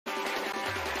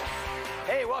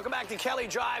welcome back to Kelly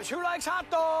Drives. Who likes hot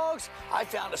dogs? I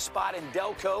found a spot in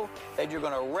Delco that you're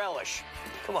gonna relish.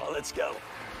 Come on, let's go.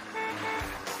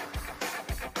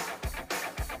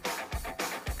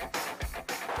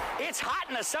 It's hot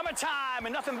in the summertime,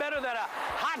 and nothing better than a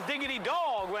hot diggity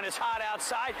dog when it's hot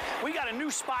outside. We got a new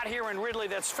spot here in Ridley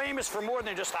that's famous for more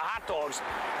than just the hot dogs.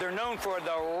 They're known for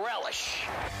the relish.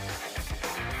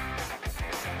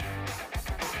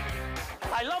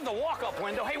 I love the walk-up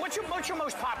window. Hey, what's your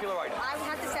most popular item? I would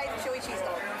have to say the chili cheese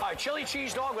dog. All right, chili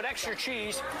cheese dog with extra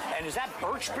cheese. And is that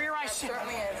Birch beer I see? It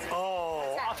certainly is.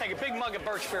 Oh, I'll take a big mug of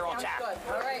Birch beer on Sounds tap. good.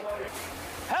 All right.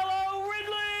 Hello,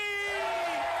 Ridley!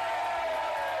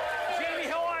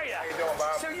 Jamie, how are you? How you doing,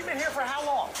 Bob? So you've been here for how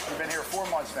long? We've been here 4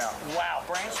 months now. Wow,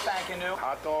 brand spanking new.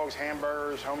 Hot dogs,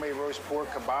 hamburgers, homemade roast pork,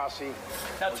 kibasi.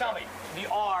 Now tell me, the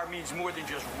R means more than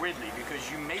just Ridley because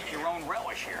you make your own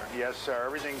relish here. Yes, sir.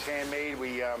 Everything's handmade.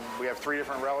 We have 3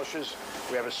 different relishes.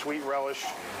 We have a sweet relish,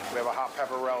 we have a hot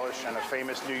pepper relish, and a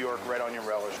famous New York red onion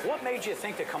relish. What made you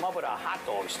think to come up with a hot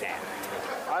dog stand?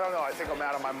 I don't know. I think I'm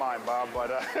out of my mind, Bob,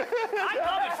 but... I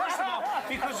love it, first of all,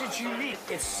 because it's unique.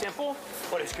 It's simple,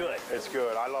 but it's good. It's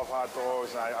good. I love hot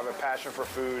dogs, and I have a passion for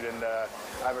food, and I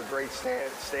have a great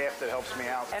staff that helps me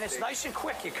out. And it's nice and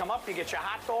quick. You come up, you get your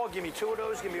hot dog, give me 2 of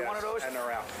those, give me 1 of those. And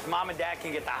they're out. Mom and Dad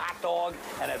can get the hot dog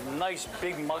and a nice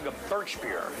big mug of Birch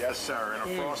beer. Yes, sir. In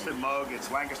a frosted mug.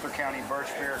 It's Lancaster County Birch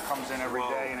beer. It comes in every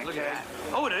day in a Look keg. at that.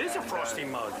 Oh, it is a frosty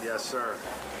mug. Yes, sir.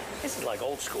 This is like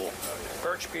old school.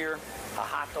 Birch beer, a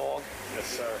hot dog. Yes,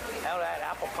 sir. Now that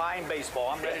apple pie and baseball,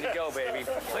 I'm ready to go, baby.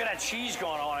 Look at that cheese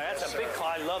going on. That's a big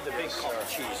clump. I love the big clump of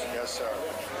cheese. Yes, sir.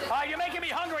 All right, you're making me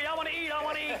hungry. I want to eat. I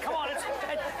want to eat. Come on,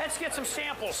 let's get some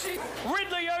samples.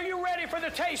 Ridley, are you ready for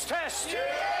the taste test? Yeah!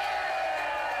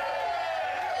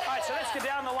 All right, so let's get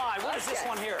down the line. What is this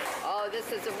one here? Oh,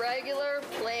 this is a regular,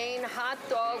 plain hot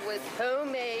dog with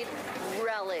homemade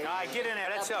relish. All right, get in there.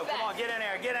 Let's go. Come on, get in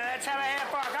there. Get in there. Let's have a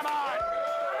hamburger. Come on.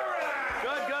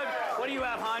 Good, good. What do you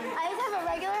have, hon? I just have a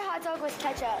regular hot dog with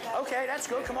ketchup. Okay, that's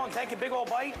good. Come on, take a big old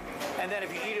bite. And then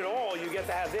if you eat it all, you get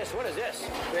to have this. What is this?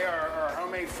 They are our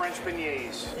homemade French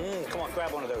beignets. Come on,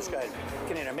 grab one of those. Go ahead.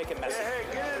 Get in there. Make it messy. Hey,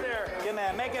 get in there. Get in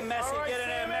there. Make it messy. All right, get in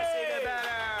there. Sammy. Messy. Get better.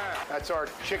 That's our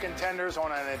chicken tenders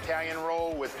on an Italian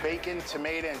roll with bacon,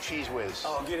 tomato, and cheese whiz.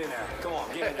 Oh, get in there. Come on,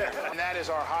 get in there. And that is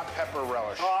our hot pepper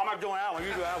relish. Oh, I'm not doing that one.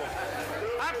 You do that one.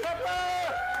 Hot pepper!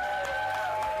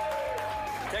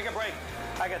 Take a break.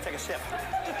 I gotta take a sip.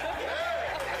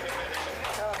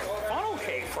 Funnel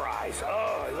cake fries.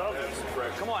 Oh, I love these.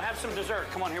 Come on, have some dessert.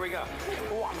 Come on, here we go.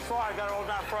 Oh, I'm sorry, I got it all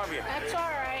down in front of you. That's all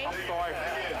right. I'm sorry.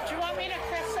 Do you want me to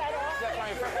crisp that off?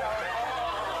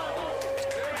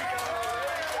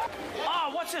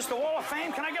 Oh, what's this? The Wall of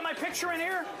Fame? Can I get my picture in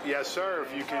here? Yes, sir.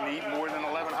 If you can eat more than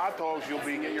 11 hot dogs, you'll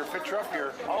get your picture up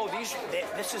here. Oh,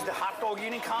 this is the hot dog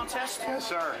eating contest? Yes,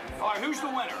 sir. All right, who's the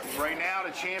winner? Right now,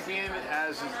 the champion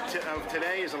of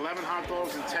today is 11 hot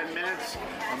dogs in 10 minutes.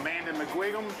 Amanda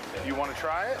McGuigan. You want to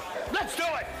try it? Let's do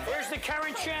it. Here's the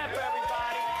current champ,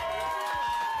 everybody.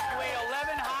 You ate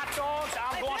 11 hot dogs.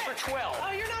 I'm going for 12.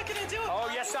 Oh, you're not going to do it. Oh,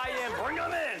 yes, I am. Bring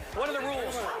them in. What are the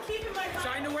rules? I'm keeping my...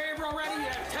 Sign the waiver already. You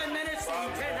have 10 minutes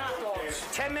and 10 hot dogs.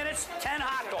 10 minutes, 10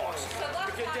 hot dogs.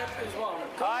 You can dip as well.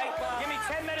 All right, give me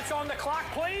 10 minutes on the clock,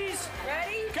 please.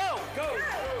 Ready? Go. Go.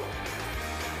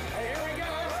 Hey, here we go.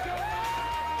 Let's go.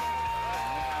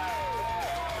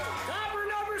 Topper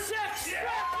number 6.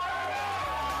 Yeah.